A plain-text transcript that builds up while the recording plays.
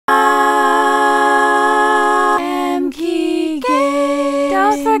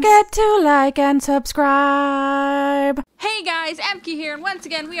forget to like and subscribe. Hey guys, Emky here, and once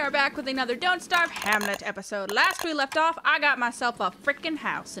again we are back with another Don't Starve Hamlet episode. Last we left off, I got myself a freaking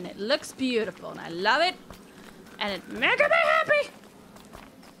house, and it looks beautiful, and I love it, and it making me happy.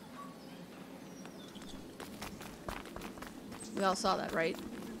 We all saw that, right?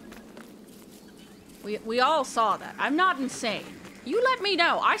 We all saw that. I'm not insane. You let me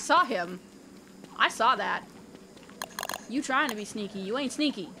know. I saw him. I saw that. You trying to be sneaky. You ain't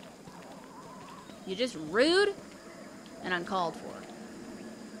sneaky. You're just rude and uncalled for.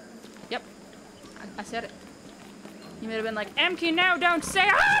 Yep. I said it. You might have been like, Emky, no, don't say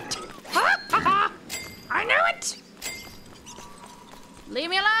it! Ha ha ha! I knew it! Leave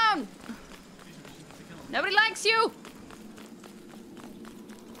me alone! Nobody likes you!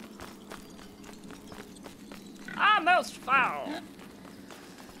 Almost foul.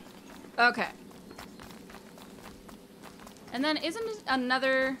 Okay. And then isn't it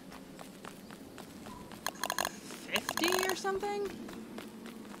another 50 or something?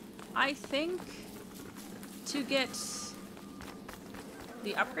 I think to get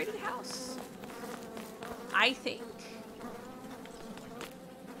the upgraded house. I think.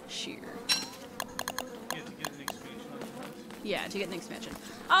 Sheer. Yeah, to get an expansion.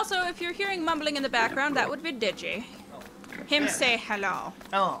 Also, if you're hearing mumbling in the background, that would be Digi. Him say hello.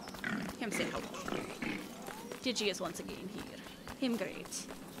 Hello. Him say hello. Digi is once again here. Him great.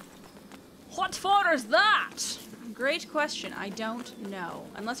 What for is that? Great question. I don't know.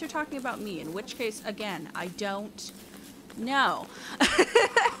 Unless you're talking about me, in which case, again, I don't know.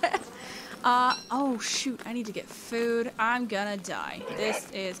 Oh shoot, I need to get food. I'm gonna die. This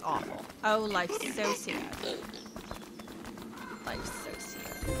is awful. Oh, life's so sad. Life's so sad.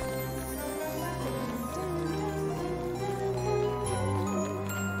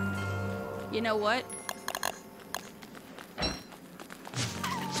 You know what?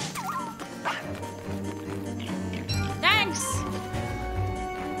 Thanks!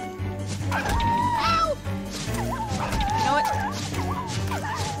 Ow! You know what?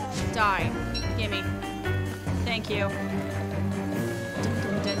 Die. Gimme. Thank you.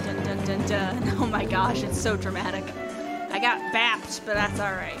 Dun, dun, dun, dun, dun, dun. Oh my gosh, it's so dramatic. I got bapped, but that's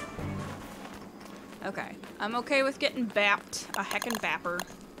alright. Okay. I'm okay with getting bapped. A heckin' bapper.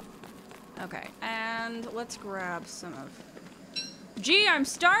 Okay, and let's grab some of... Gee, I'm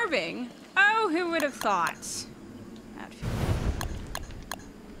starving! Oh, who would have thought? Add fuel.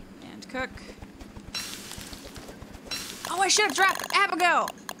 And cook. Oh, I should have dropped Abigail!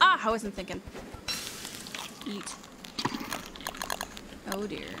 Ah, I wasn't thinking. Eat. Oh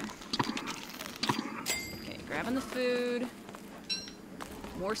dear. Okay, grabbing the food.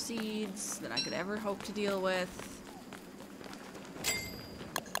 More seeds than I could ever hope to deal with.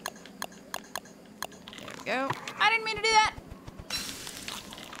 Go. I didn't mean to do that.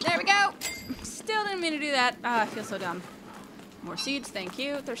 There we go. Still didn't mean to do that. Ah, I feel so dumb. More seeds, thank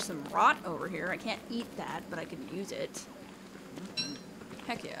you. There's some rot over here. I can't eat that, but I can use it.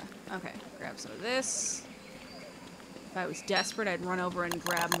 Heck yeah. Okay, grab some of this. If I was desperate, I'd run over and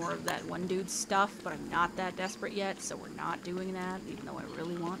grab more of that one dude's stuff, but I'm not that desperate yet, so we're not doing that, even though I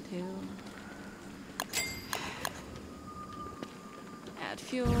really want to. Add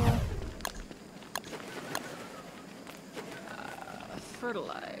fuel.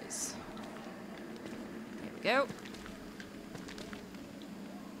 Fertilize. There we go.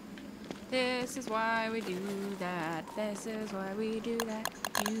 This is why we do that. This is why we do that.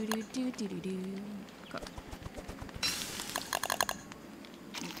 Do do do do do do. Go.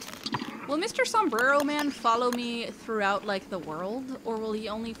 Will Mr. Sombrero Man follow me throughout, like, the world, or will he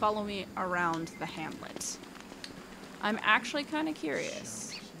only follow me around the Hamlet? I'm actually kind of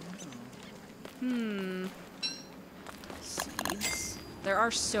curious. Seeds. There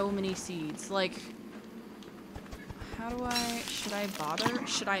are so many seeds. Like, how do I... Should I bother?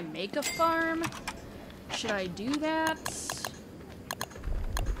 Should I make a farm? Should I do that?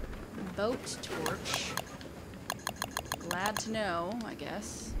 Boat torch. Glad to know, I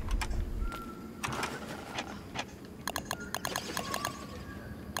guess.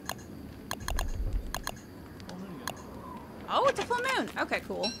 Oh, it's a full moon! Okay,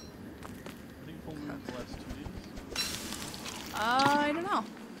 cool. I don't know.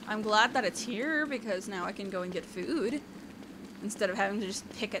 I'm glad that it's here because now I can go and get food instead of having to just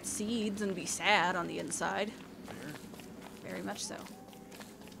pick at seeds and be sad on the inside. Very much so.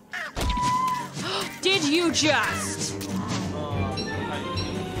 Did you just?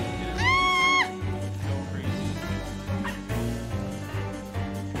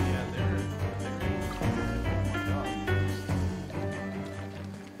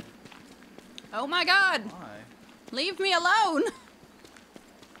 Oh my god! Leave me alone!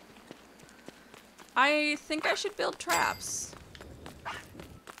 I think I should build traps.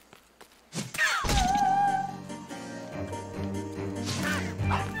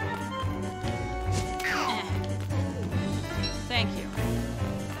 Thank you.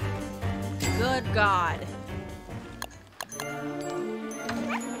 Good God.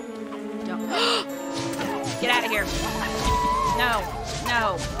 Don't. Get out of here. No,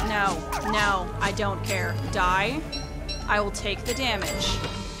 no, no, no. I don't care. Die. I will take the damage.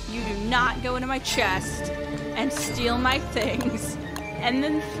 You do not go into my chest and steal my things and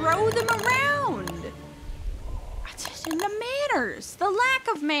then throw them around. And the manners. The lack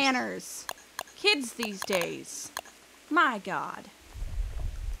of manners. Kids these days. My God.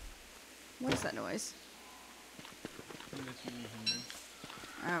 What is that noise?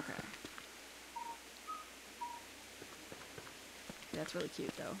 Okay. That's really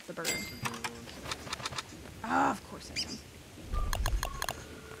cute, though. The bird. Oh, of course I am.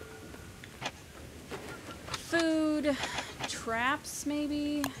 Food. Traps,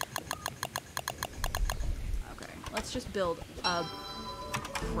 maybe? Okay, let's just build a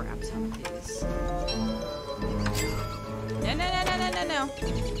crap ton of these. No, no, no, no, no, no, no.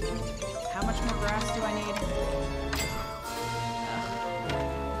 How much more grass do I need?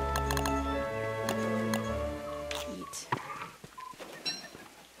 Eat.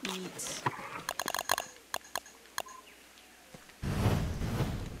 Eat.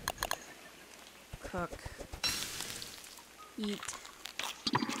 Cook. Eat.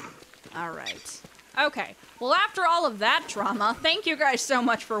 All right. Okay. Well, after all of that drama, thank you guys so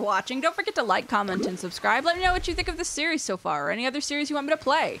much for watching. Don't forget to like, comment, and subscribe. Let me know what you think of this series so far, or any other series you want me to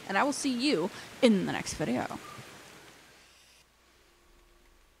play, and I will see you in the next video.